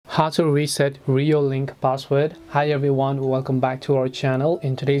How to reset Reolink password. Hi everyone, welcome back to our channel.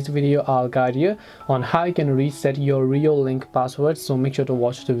 In today's video I'll guide you on how you can reset your Reolink password, so make sure to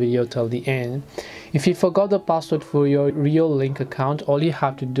watch the video till the end. If you forgot the password for your Reolink account, all you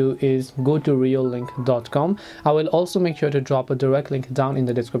have to do is go to reolink.com. I will also make sure to drop a direct link down in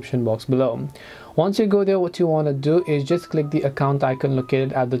the description box below. Once you go there, what you want to do is just click the account icon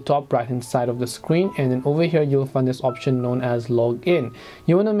located at the top right hand side of the screen, and then over here you'll find this option known as login.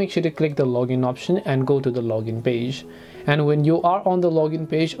 You want to make sure to click the login option and go to the login page. And when you are on the login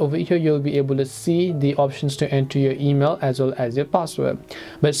page, over here you'll be able to see the options to enter your email as well as your password.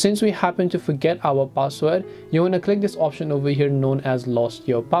 But since we happen to forget our password, you want to click this option over here known as lost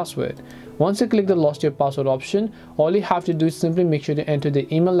your password. Once you click the lost your password option, all you have to do is simply make sure to enter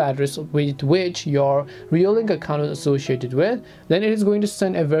the email address with which your Reolink account is associated with. Then it is going to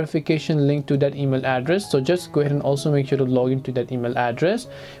send a verification link to that email address, so just go ahead and also make sure to log into that email address.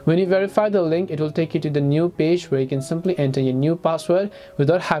 When you verify the link, it will take you to the new page where you can simply enter your new password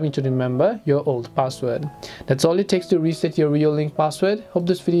without having to remember your old password. That's all it takes to reset your Reolink password. Hope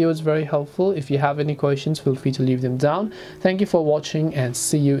this video is very helpful. If you have any questions, feel free to leave them down. Thank you for watching and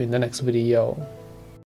see you in the next video.